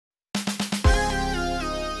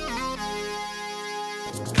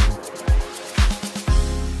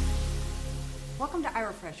Welcome to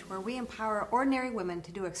iRefresh, where we empower ordinary women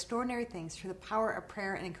to do extraordinary things through the power of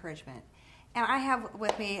prayer and encouragement. And I have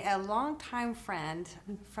with me a longtime friend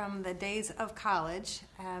from the days of college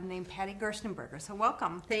named Patty Gerstenberger. So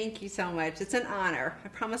welcome. Thank you so much. It's an honor. I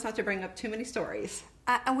promise not to bring up too many stories.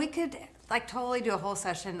 And we could totally do a whole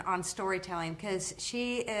session on storytelling because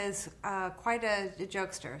she is quite a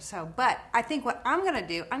jokester. But I think what I'm going to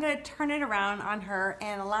do, I'm going to turn it around on her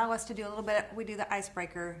and allow us to do a little bit. We do the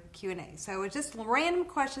icebreaker Q&A. So it's just random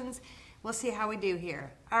questions. We'll see how we do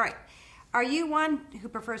here. All right. Are you one who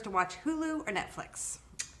prefers to watch Hulu or Netflix?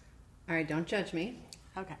 All right, don't judge me.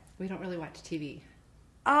 Okay. We don't really watch TV.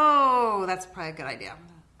 Oh, that's probably a good idea.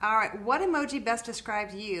 All right. What emoji best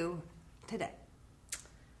describes you today?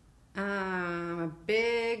 A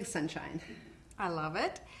big sunshine. I love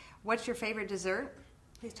it. What's your favorite dessert?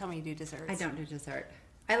 Please tell me you do desserts. I don't do dessert.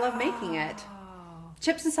 I love making it.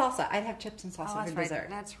 Chips and salsa. I'd have chips and salsa for dessert.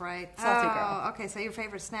 That's right. Salty girl. Okay, so your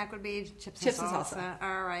favorite snack would be chips and salsa.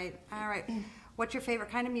 All right. What's your favorite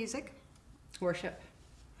kind of music? Worship.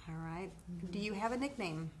 All right. Do you have a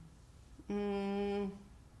nickname?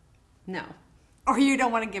 No. Or you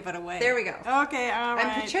don't want to give it away? There we go. Okay, all right.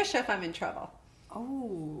 I'm Patricia if I'm in trouble.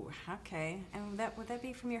 Oh, okay. And would that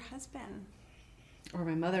be from your husband? Or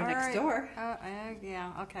my mother next door.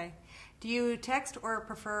 Yeah, okay. Do you text or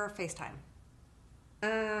prefer FaceTime?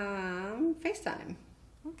 FaceTime.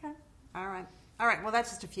 Okay. All right. Well, that's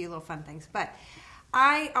just a few little fun things. But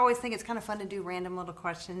I always think it's kind of fun to do random little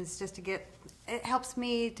questions just to it helps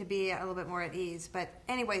me to be a little bit more at ease. But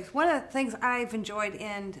anyways, one of the things I've enjoyed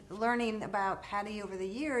in learning about Patty over the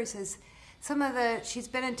years is she's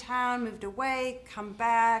been in town, moved away, come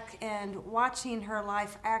back, and watching her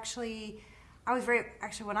life actually.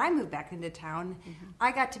 When I moved back into town,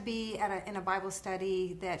 I got to be in a Bible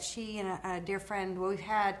study that she and a dear friend, we've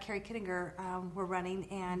had, Carrie Kittinger, were running,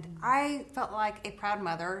 and I felt like a proud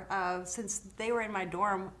mother since they were in my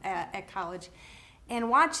dorm at college, and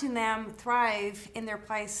watching them thrive in their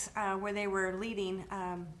place where they were leading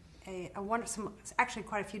actually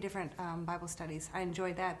quite a few different Bible studies. I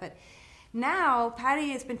enjoyed that, but now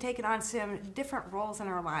Patty has been taking on some different roles in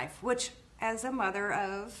her life, which as a mother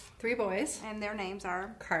of 3 boys. And their names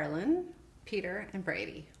are? Carlin, Peter, and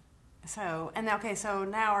Brady. So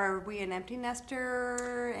now are we an empty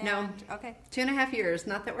nester? No. Okay. 2.5 years,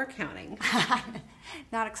 not that we're counting.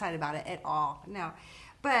 Not excited about it at all, no.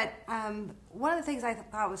 But one of the things I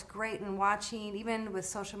thought was great in watching, even with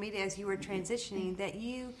social media as you were transitioning, that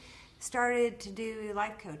you started to do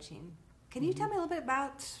life coaching. Can you tell me a little bit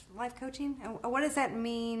about life coaching? And what does that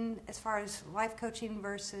mean as far as life coaching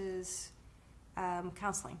versus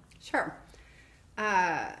counseling? Sure.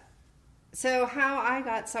 So how I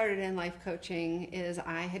got started in life coaching is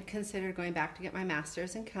I had considered going back to get my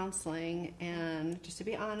master's in counseling, and just to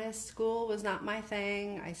be honest, school was not my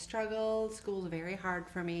thing. I struggled. School was very hard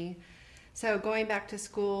for me. So going back to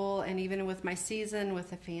school, and even with my season with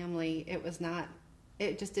the family,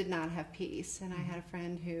 it just did not have peace. And I had a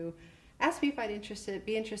friend who asked me if I'd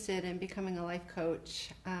be interested in becoming a life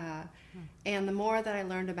coach. And the more that I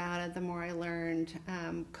learned about it, the more I learned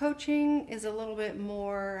coaching is a little bit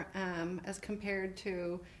more as compared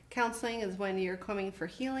to counseling is when you're coming for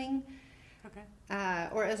healing. Okay.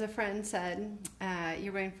 Or as a friend said,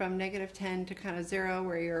 you're going from -10 to kind of 0,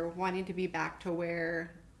 where you're wanting to be back to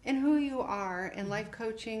where and who you are. And life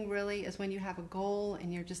coaching really is when you have a goal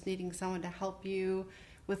and you're just needing someone to help you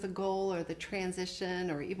with a goal or the transition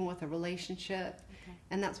or even with a relationship. Okay.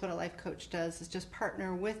 And that's what a life coach does, is just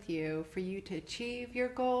partner with you for you to achieve your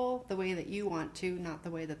goal the way that you want to, not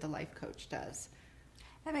the way that the life coach does.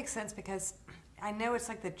 That makes sense, because I know it's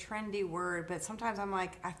like the trendy word, but sometimes I'm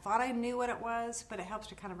like, I thought I knew what it was, but it helps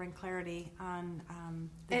to kind of bring clarity on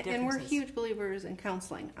the differences. And we're huge believers in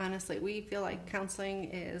counseling. Honestly, we feel like counseling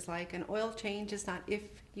is like an oil change. It's not if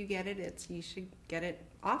you get it, it's you should get it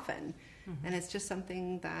often. And it's just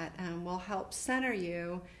something that will help center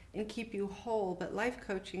you and keep you whole. But life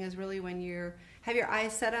coaching is really when you have your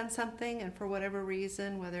eyes set on something, and for whatever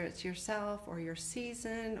reason, whether it's yourself or your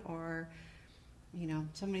season or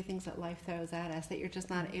so many things that life throws at us, that you're just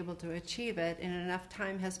not able to achieve it, and enough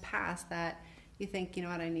time has passed that you think, you know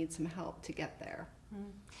what, I need some help to get there.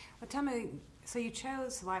 Well, tell me, so you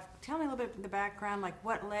chose life. Tell me a little bit of the background, like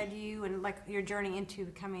what led you and like your journey into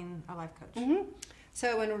becoming a life coach.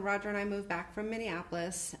 So when Roger and I moved back from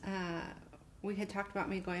Minneapolis, we had talked about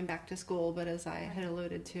me going back to school, but as I had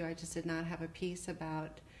alluded to, I just did not have a peace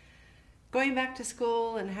about going back to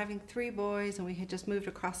school and having 3 boys, and we had just moved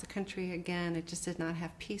across the country again. It just did not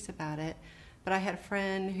have peace about it. but I had a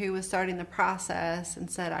friend who was starting the process and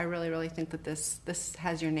said, I really, really think that this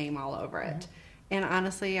has your name all over it. And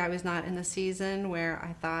honestly, I was not in the season where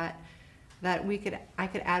I thought that I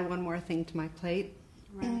could add one more thing to my plate.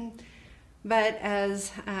 Right. But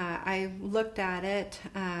as I looked at it,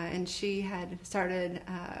 and she had started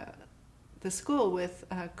the school with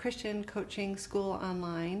a Christian coaching school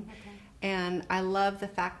online. Okay. And I love the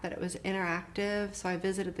fact that it was interactive. So I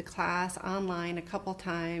visited the class online a couple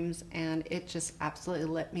times, and it just absolutely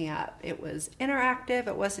lit me up. It was interactive.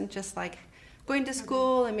 It wasn't just like going to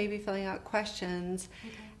school and maybe filling out questions.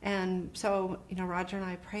 Okay. And so, Roger and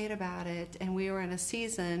I prayed about it, and we were in a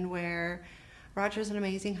season where Roger's an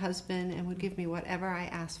amazing husband and would give me whatever I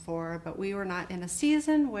asked for, but we were not in a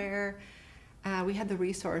season where we had the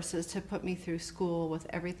resources to put me through school with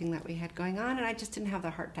everything that we had going on, and I just didn't have the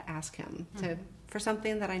heart to ask him for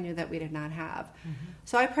something that I knew that we did not have.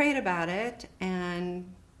 So I prayed about it,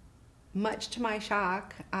 and much to my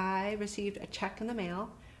shock, I received a check in the mail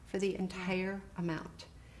for the entire amount.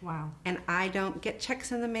 Wow. And I don't get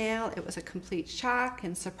checks in the mail. It was a complete shock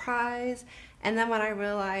and surprise. And then when I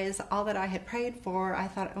realized all that I had prayed for, I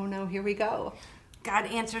thought, oh no, here we go. God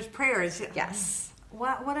answers prayers. Yes.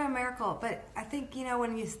 What a miracle. But I think,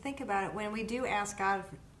 when you think about it, when we do ask God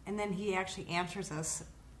and then he actually answers us,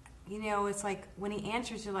 it's like when he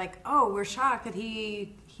answers, you're like, oh, we're shocked that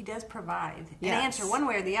he does provide an answer one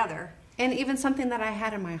way or the other. And even something that I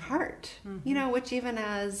had in my heart, which even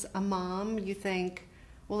as a mom, you think,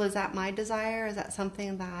 well, is that my desire? Is that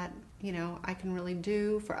something that, I can really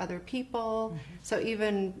do for other people? So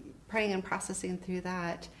even praying and processing through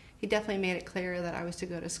that, he definitely made it clear that I was to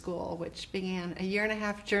go to school, which began a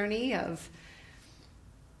 1.5-year journey of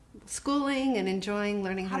schooling and enjoying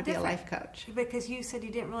learning how to be a life coach. Because you said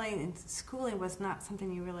you didn't really, schooling was not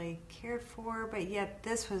something you really cared for, but yet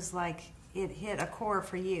this was like, it hit a core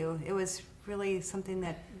for you. It was really something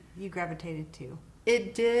that you gravitated to.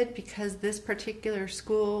 It did, because this particular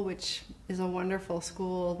school, which is a wonderful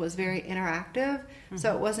school, was very interactive.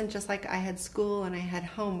 So it wasn't just like I had school and I had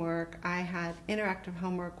homework. I had interactive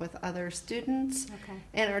homework with other students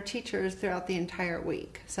and our teachers throughout the entire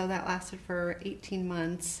week. So that lasted for 18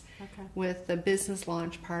 months with the business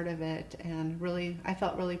launch part of it. And really, I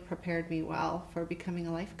felt really prepared me well for becoming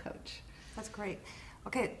a life coach. That's great.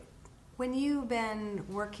 Okay. When you've been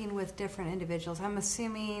working with different individuals, I'm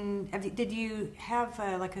assuming, did you have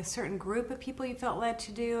a certain group of people you felt led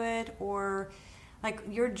to do it? Or like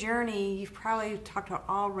your journey, you've probably talked to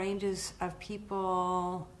all ranges of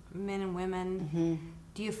people, men and women.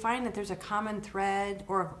 Do you find that there's a common thread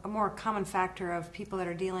or a more common factor of people that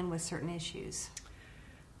are dealing with certain issues?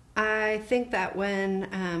 I think that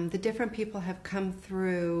when the different people have come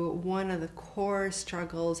through, one of the core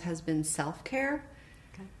struggles has been self-care.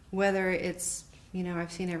 Whether it's,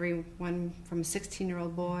 I've seen everyone from a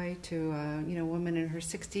 16-year-old boy to a, woman in her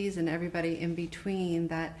 60s and everybody in between,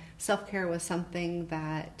 that self-care was something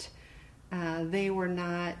that they were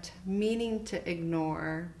not meaning to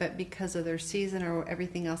ignore, but because of their season or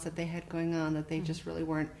everything else that they had going on, that they just really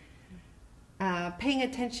weren't paying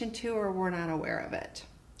attention to or were not aware of it.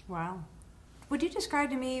 Wow. Would you describe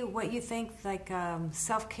to me what you think like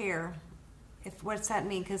self-care, what's that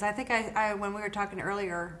mean? Because I think I when we were talking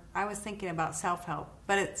earlier, I was thinking about self-help,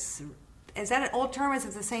 but is that an old term? Is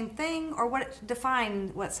it the same thing, or define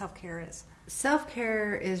what self-care is?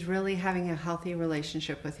 Self-care is really having a healthy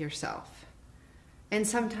relationship with yourself, and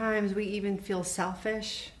sometimes we even feel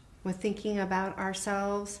selfish with thinking about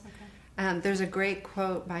ourselves. There's a great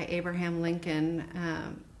quote by Abraham Lincoln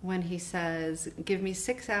when he says, "Give me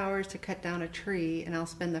 6 hours to cut down a tree, and I'll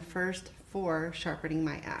spend the first 4 sharpening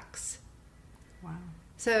my axe." Wow.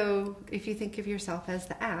 So if you think of yourself as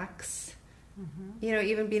the axe,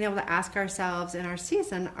 even being able to ask ourselves in our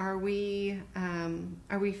season, are we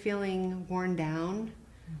feeling worn down?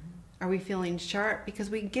 Are we feeling sharp? Because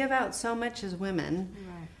we give out so much as women,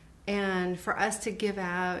 and for us to give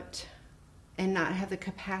out and not have the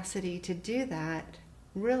capacity to do that,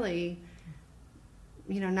 really,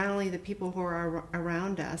 not only the people who are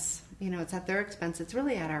around us, it's at their expense, it's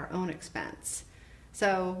really at our own expense.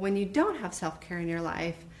 So when you don't have self-care in your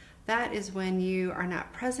life, that is when you are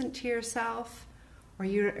not present to yourself, or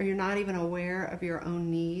you're not even aware of your own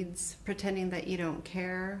needs, pretending that you don't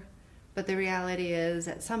care. But the reality is,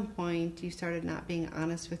 at some point, you started not being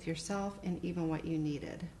honest with yourself and even what you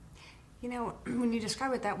needed. When you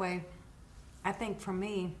describe it that way, I think for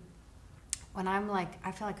me, when I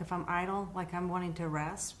feel like if I'm idle, like I'm wanting to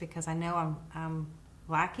rest because I know I'm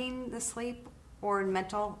lacking the sleep or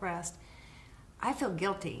mental rest, I feel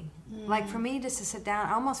guilty. Like for me, just to sit down,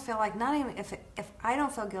 I almost feel like not even if I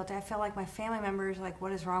don't feel guilty, I feel like my family members like,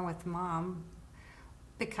 what is wrong with mom?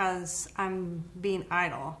 Because I'm being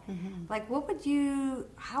idle. Like,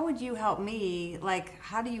 how would you help me? Like,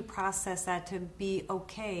 how do you process that to be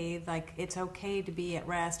okay? Like, it's okay to be at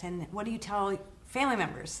rest. And what do you tell family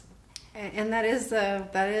members? And that is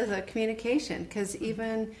a communication, because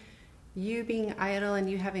even you being idle and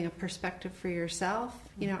you having a perspective for yourself,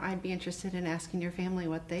 I'd be interested in asking your family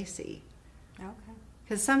what they see. Okay.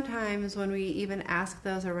 Because sometimes when we even ask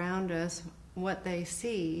those around us what they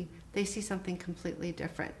see something completely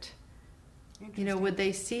different. Would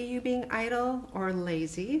they see you being idle or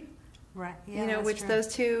lazy? Right. Yeah, which true.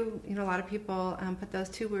 Those two, a lot of people put those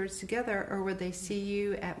two words together, or would they see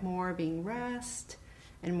you at more being rest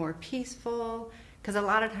and more peaceful? Because a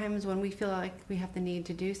lot of times when we feel like we have the need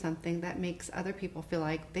to do something, that makes other people feel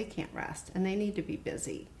like they can't rest and they need to be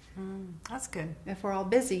busy. That's good. If we're all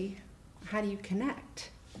busy, how do you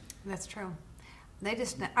connect? That's true.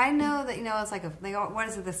 I know that, it's like, what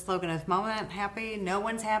is it, the slogan is, moment happy, no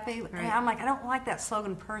one's happy. Right. And I'm like, I don't like that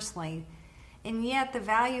slogan personally. And yet the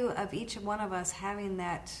value of each one of us having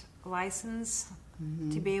that license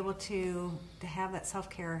to be able to have that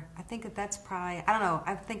self-care, I think that's probably, I don't know,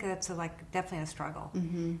 I think that's definitely a struggle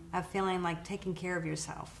of feeling like taking care of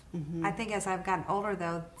yourself. I think as I've gotten older,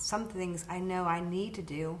 though, some things I know I need to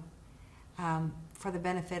do for the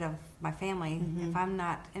benefit of my family if I'm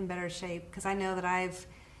not in better shape, because I know that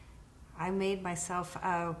I made myself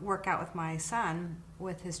work out with my son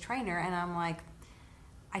with his trainer, and I'm like,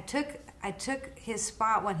 I took his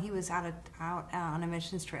spot when he was out on a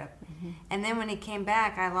missions trip, and then when he came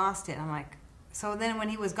back, I lost it. I'm like, so then when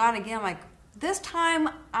he was gone again, I'm like, this time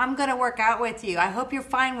I'm gonna work out with you. I hope you're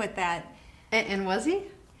fine with that. And was he?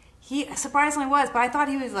 He surprisingly was, but I thought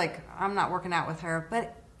he was like, I'm not working out with her.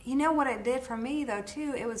 But you know what it did for me, though,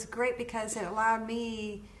 too? It was great because it allowed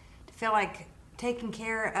me to feel like taking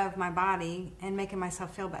care of my body and making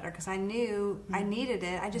myself feel better, because I knew I needed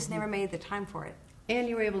it. I just never made the time for it. And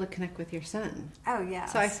you were able to connect with your son. Oh, yeah.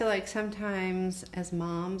 So I feel like sometimes as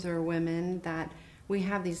moms or women that we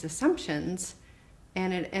have these assumptions,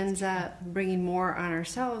 and it ends up bringing more on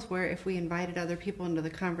ourselves, where if we invited other people into the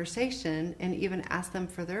conversation and even asked them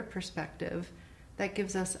for their perspective, that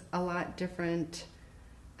gives us a lot different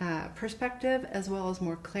perspective as well as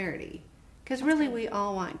more clarity. Because really we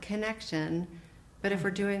all want connection, but if we're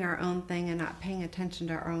doing our own thing and not paying attention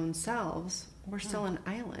to our own selves, we're still an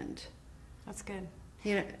island. That's good.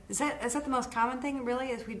 Is that the most common thing, really,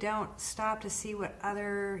 is we don't stop to see what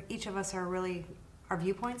each of us are really, our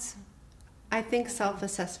viewpoints? I think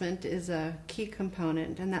self-assessment is a key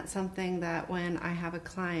component, and that's something that when I have a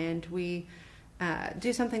client, we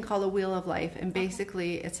do something called a Wheel of Life, and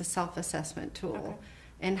basically it's a self-assessment tool. Okay.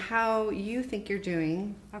 And how you think you're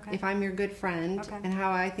doing, if I'm your good friend, and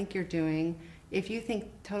how I think you're doing, if you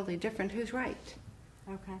think totally different, who's right?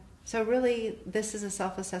 Okay. So really, this is a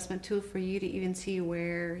self-assessment tool for you to even see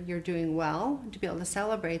where you're doing well, to be able to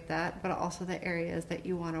celebrate that, but also the areas that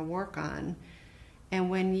you want to work on. And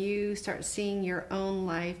when you start seeing your own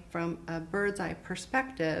life from a bird's eye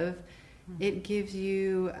perspective, it gives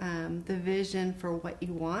you the vision for what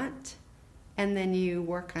you want, and then you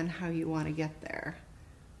work on how you want to get there.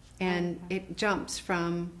 And it jumps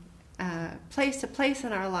from place to place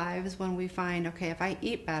in our lives when we find, okay, if I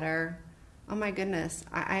eat better, oh my goodness,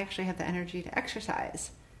 I actually have the energy to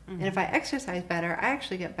exercise. And if I exercise better, I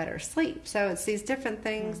actually get better sleep. So it's these different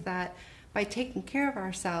things that by taking care of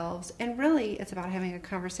ourselves, and really it's about having a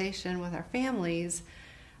conversation with our families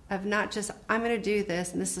of not just, I'm going to do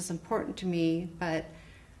this and this is important to me, but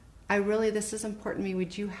this is important to me.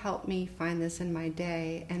 Would you help me find this in my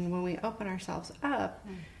day? And when we open ourselves up,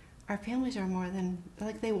 our families are more than,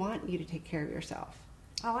 like, they want you to take care of yourself.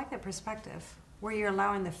 I like that perspective, where you're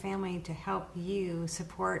allowing the family to help you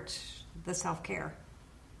support the self-care.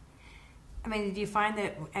 I mean, did you find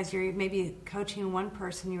that as you're maybe coaching one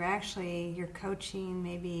person, you're coaching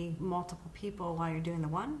maybe multiple people while you're doing the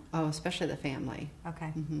one? Oh, especially the family.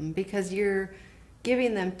 Okay. Because you're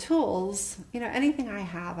giving them tools. Anything I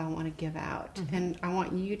have, I want to give out, and I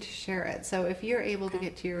want you to share it. So if you're able to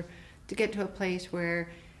get to a place where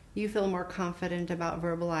you feel more confident about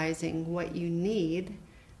verbalizing what you need,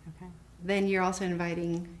 then you're also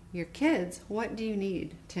inviting your kids, what do you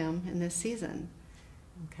need, Tim, in this season?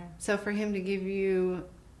 Okay. So for him to give you,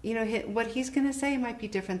 what he's going to say might be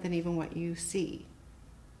different than even what you see.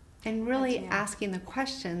 And really asking the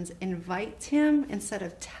questions invites him instead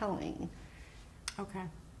of telling. Okay.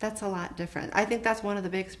 That's a lot different. I think that's one of the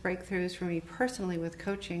biggest breakthroughs for me personally with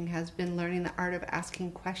coaching, has been learning the art of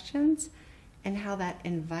asking questions and how that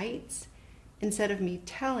invites instead of me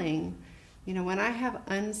telling, when I have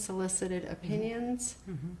unsolicited opinions,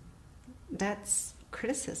 that's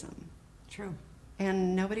criticism. True.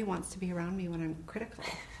 And nobody wants to be around me when I'm critical.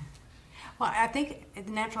 Well, I think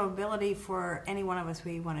the natural ability for any one of us,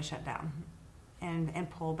 we want to shut down and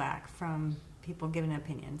pull back from people giving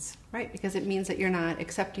opinions. Right, because it means that you're not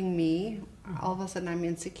accepting me. All of a sudden I'm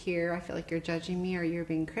insecure. I feel like you're judging me or you're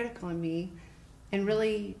being critical of me. And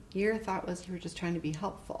really, your thought was you were just trying to be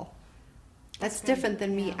helpful. That's different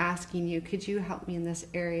than me asking you, could you help me in this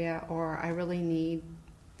area? Or I really need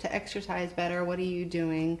to exercise better. What are you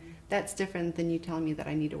doing? That's different than you telling me that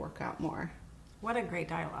I need to work out more. What a great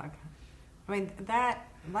dialogue. I mean,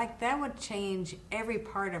 that would change every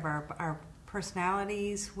part of our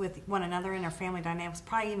personalities with one another in our family dynamics,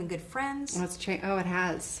 probably even good friends. Oh, it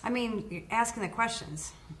has. I mean, you're asking the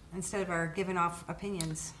questions instead of our giving off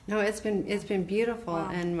opinions. No, it's been beautiful. Wow.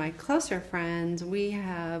 And my closer friends, we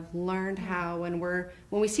have learned how when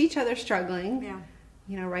we see each other struggling,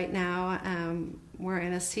 right now we're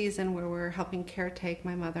in a season where we're helping caretake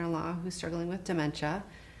my mother-in-law who's struggling with dementia.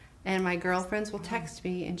 And my girlfriends will text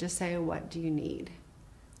me and just say, what do you need?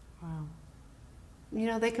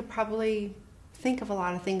 Wow. They could probably think of a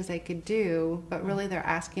lot of things they could do, but really they're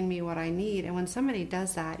asking me what I need. And when somebody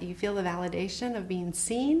does that, you feel the validation of being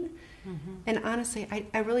seen. And honestly,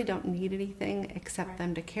 I really don't need anything except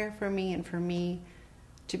them to care for me and for me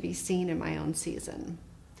to be seen in my own season.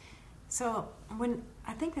 So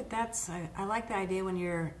I think I like the idea when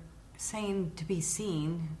you're saying to be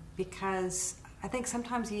seen, because I think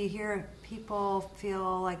sometimes you hear people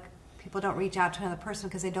feel like people don't reach out to another person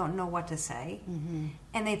because they don't know what to say.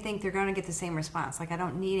 And they think they're going to get the same response, like I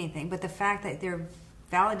don't need anything. But the fact that they're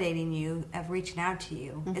validating you of reaching out to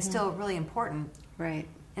you is still really important. Right.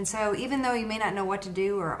 And so even though you may not know what to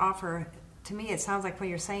do or offer, to me it sounds like what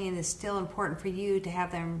you're saying is still important for you to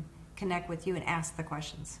have them connect with you and ask the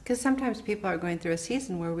questions. Because sometimes people are going through a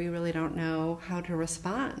season where we really don't know how to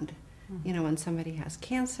respond. When somebody has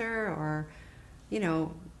cancer or,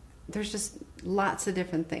 there's just lots of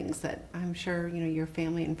different things that I'm sure, your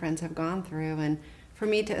family and friends have gone through. And for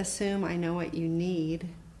me to assume I know what you need,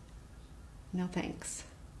 no thanks.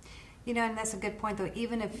 And that's a good point, though.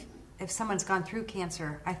 Even if someone's gone through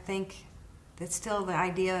cancer, I think that's still the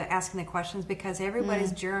idea of asking the questions, because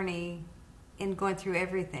everybody's journey in going through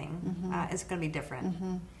everything is going to be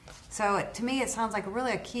different. So to me, it sounds like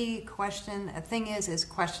really a key question. A thing is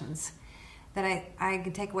questions that I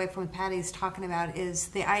can take away from what Patty's talking about is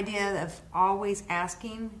the idea of always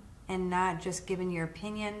asking and not just giving your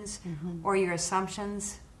opinions or your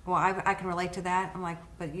assumptions. Well, I can relate to that. I'm like,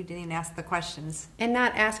 but you didn't even ask the questions. And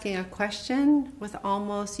not asking a question with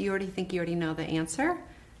almost you already think you already know the answer.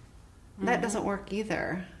 That doesn't work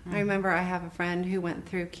either. I remember I have a friend who went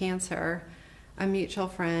through cancer, a mutual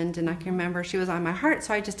friend, and I can remember she was on my heart,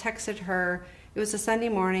 so I just texted her. It was a Sunday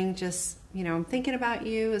morning, just, I'm thinking about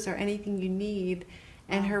you. Is there anything you need?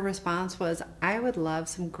 And her response was, I would love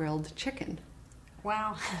some grilled chicken.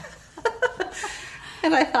 Wow.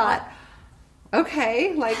 And I thought,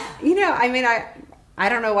 okay, I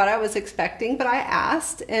don't know what I was expecting, but I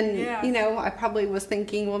asked. And, I probably was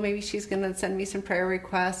thinking, well, maybe she's going to send me some prayer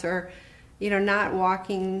requests or, not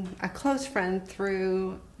walking a close friend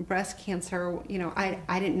through breast cancer.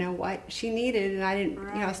 I didn't know what she needed, and I didn't,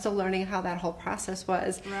 I was still learning how that whole process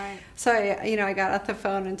was. Right. So, I got off the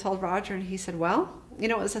phone and told Roger, and he said, well,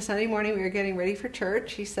 it was a Sunday morning. We were getting ready for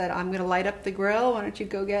church. He said, I'm going to light up the grill. Why don't you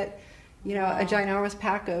go get, a ginormous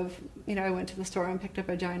pack of, I went to the store and picked up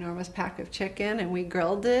a ginormous pack of chicken, and we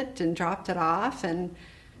grilled it and dropped it off. And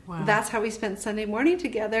that's how we spent Sunday morning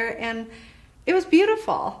together. And it was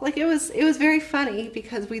beautiful. It was very funny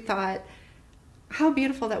because we thought, how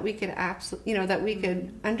beautiful that we could that we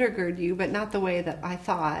could undergird you, but not the way that I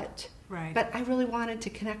thought. Right. But I really wanted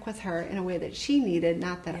to connect with her in a way that she needed,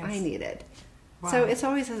 not that I needed. Wow. So it's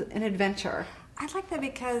always an adventure. I like that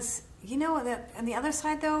because, that on the other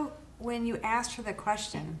side, though, when you asked her the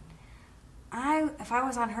question, if I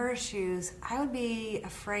was on her shoes, I would be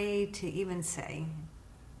afraid to even say.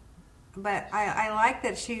 But I like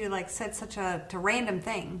that she said such a random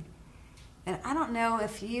thing. And I don't know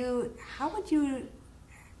how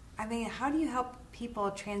do you help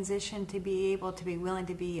people transition to be able to be willing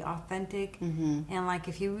to be authentic? And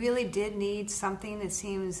if you really did need something that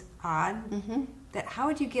seems odd, that how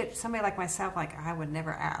would you get somebody like myself, I would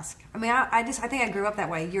never ask. I think I grew up that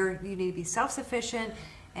way. You need to be self-sufficient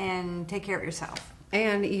and take care of yourself.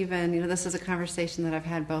 And even, this is a conversation that I've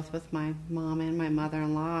had both with my mom and my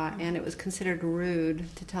mother-in-law, and it was considered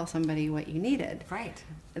rude to tell somebody what you needed. Right.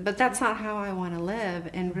 But that's not how I want to live,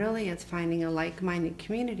 and really it's finding a like-minded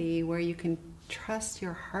community where you can trust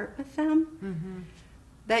your heart with them,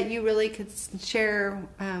 that you really could share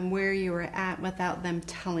where you were at without them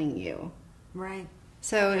telling you. Right.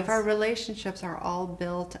 So if our relationships are all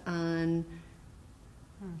built on,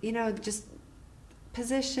 just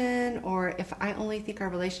position, or if I only think our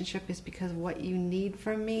relationship is because of what you need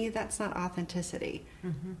from me, that's not authenticity.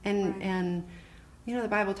 And the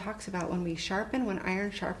Bible talks about when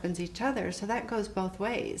iron sharpens each other. So that goes both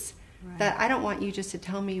ways. Right. That I don't want you just to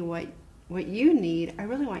tell me what you need. I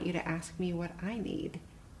really want you to ask me what I need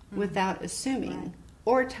without assuming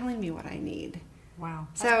or telling me what I need. Wow.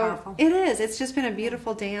 That's so powerful. It is. It's just been a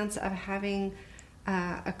beautiful dance of having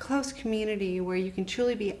a close community where you can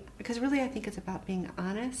truly be, because really I think it's about being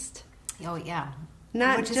honest. Oh, yeah.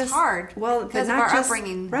 Which is hard. Well, because of our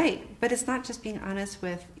upbringing. Right. But it's not just being honest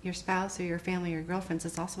with your spouse or your family or your girlfriends.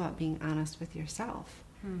 It's also about being honest with yourself.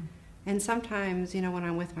 And sometimes, when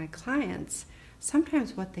I'm with my clients,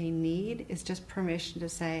 sometimes what they need is just permission to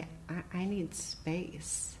say, I need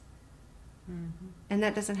space. And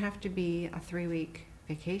that doesn't have to be a 3-week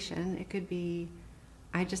vacation. It could be,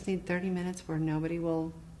 I just need 30 minutes where nobody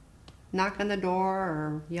will knock on the door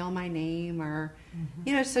or yell my name, or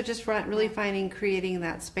so just really creating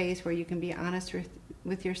that space where you can be honest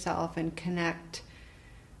with yourself and connect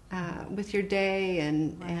with your day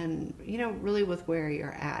and really with where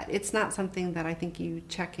you're at. It's not something that I think you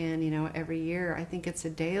check in every year. I think it's a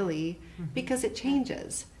daily, because it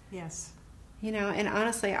changes. Yes. And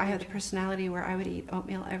honestly, I have the personality where I would eat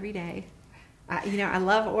oatmeal every day. I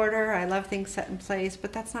love order, I love things set in place,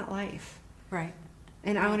 but that's not life. Right.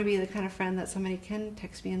 And I want to be the kind of friend that somebody can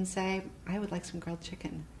text me and say, I would like some grilled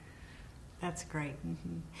chicken. That's great.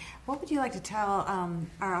 What would you like to tell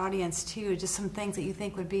our audience, too, just some things that you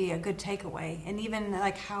think would be a good takeaway, and even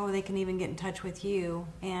like how they can even get in touch with you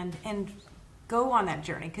and go on that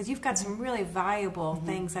journey? Because you've got some really valuable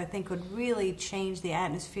things I think would really change the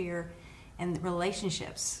atmosphere and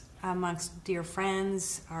relationships amongst dear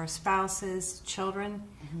friends, our spouses, children.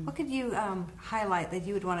 What could you highlight that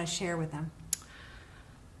you would want to share with them?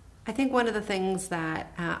 I think one of the things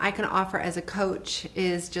that I can offer as a coach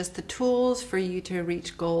is just the tools for you to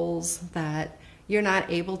reach goals that you're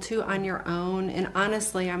not able to on your own. And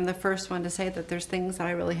honestly, I'm the first one to say that there's things that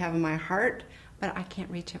I really have in my heart, but I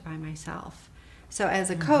can't reach it by myself. So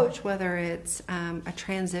as a coach, whether it's a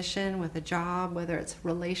transition with a job, whether it's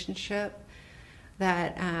relationship,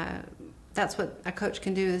 that's what a coach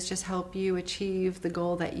can do, is just help you achieve the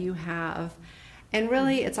goal that you have. And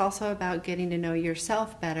really, it's also about getting to know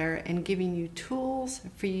yourself better and giving you tools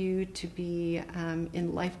for you to be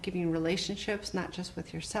in life-giving relationships, not just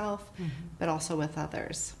with yourself, but also with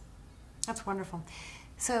others. That's wonderful.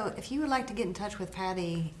 So if you would like to get in touch with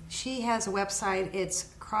Patty, she has a website. It's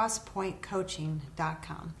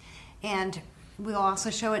crosspointcoaching.com. And we'll also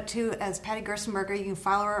show it, too, as Patty Gerstenberger. You can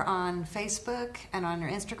follow her on Facebook and on her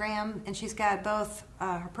Instagram. And she's got both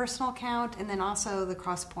her personal account and then also the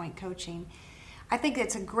Crosspoint Coaching. I think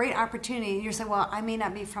it's a great opportunity. You're saying, well, I may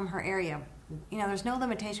not be from her area. There's no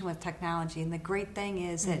limitation with technology. And the great thing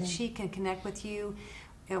is that she can connect with you,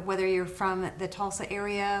 whether you're from the Tulsa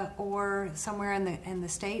area or somewhere in the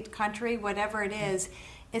state, country, whatever it is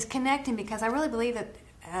connecting, because I really believe that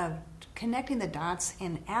connecting the dots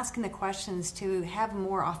and asking the questions to have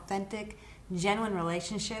more authentic, genuine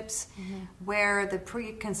relationships where the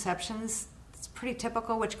preconceptions, it's pretty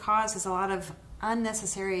typical, which causes a lot of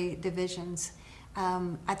unnecessary divisions.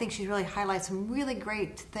 I think she really highlights some really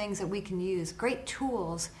great things that we can use, great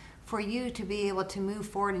tools for you to be able to move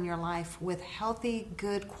forward in your life with healthy,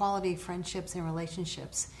 good, quality friendships and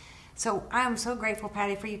relationships. So I'm so grateful,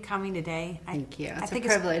 Patty, for you coming today. Thank you. It's a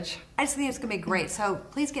privilege. I just think it's going to be great. So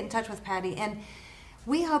please get in touch with Patty. And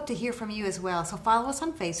we hope to hear from you as well. So follow us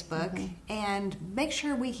on Facebook and make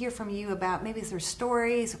sure we hear from you about maybe there's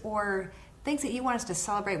stories or things that you want us to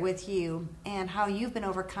celebrate with you and how you've been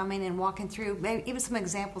overcoming and walking through, maybe even some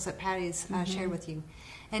examples that Patty's shared with you.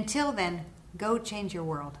 Until then, go change your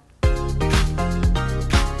world.